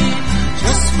spilled it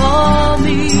just for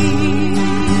me.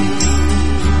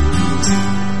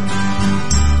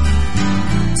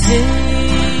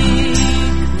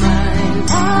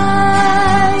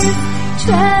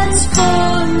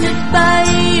 Transformed by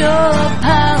your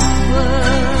power,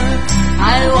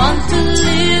 I want to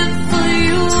live for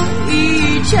you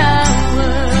each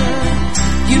hour.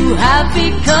 You have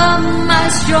become my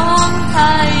strong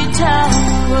high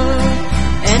tower,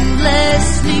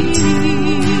 endlessly.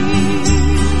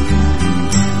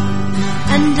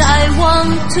 And I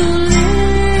want to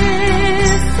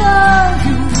live for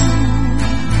you.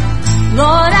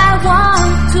 Lord, I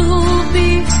want to be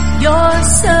your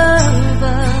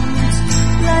servant,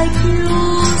 like you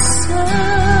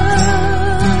serve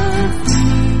me.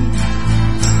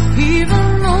 Even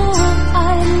though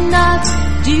I'm not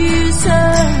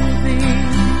deserving,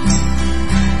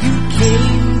 you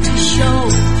came to show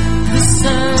the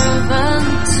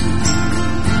servant.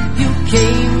 You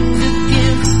came to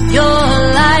give your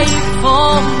life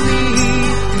for me.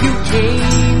 You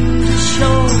came to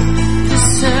show the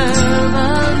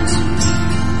servant.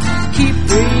 Keep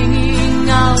bringing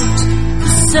out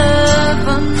the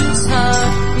servant's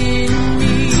heart in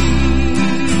me.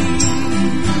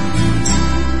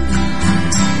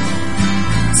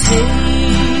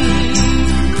 Take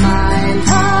my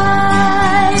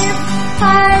life,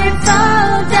 I bow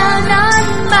down on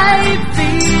my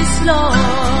face,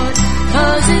 Lord,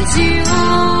 'cause it's you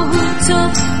who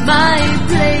took my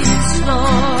place,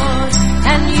 Lord,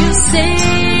 and you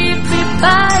saved me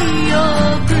by your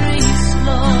grace,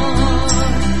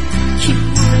 Lord. Keep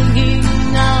bringing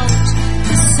out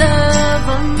the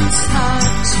servant's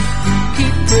heart.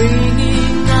 Keep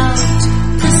bringing out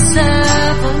the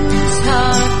servant's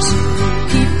heart.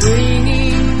 Keep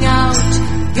bringing out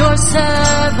your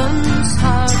servant's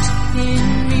heart in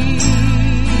me.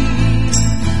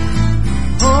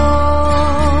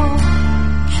 Oh,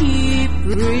 keep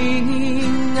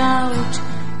bringing out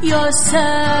your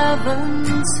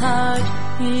servant's heart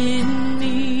in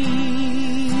me.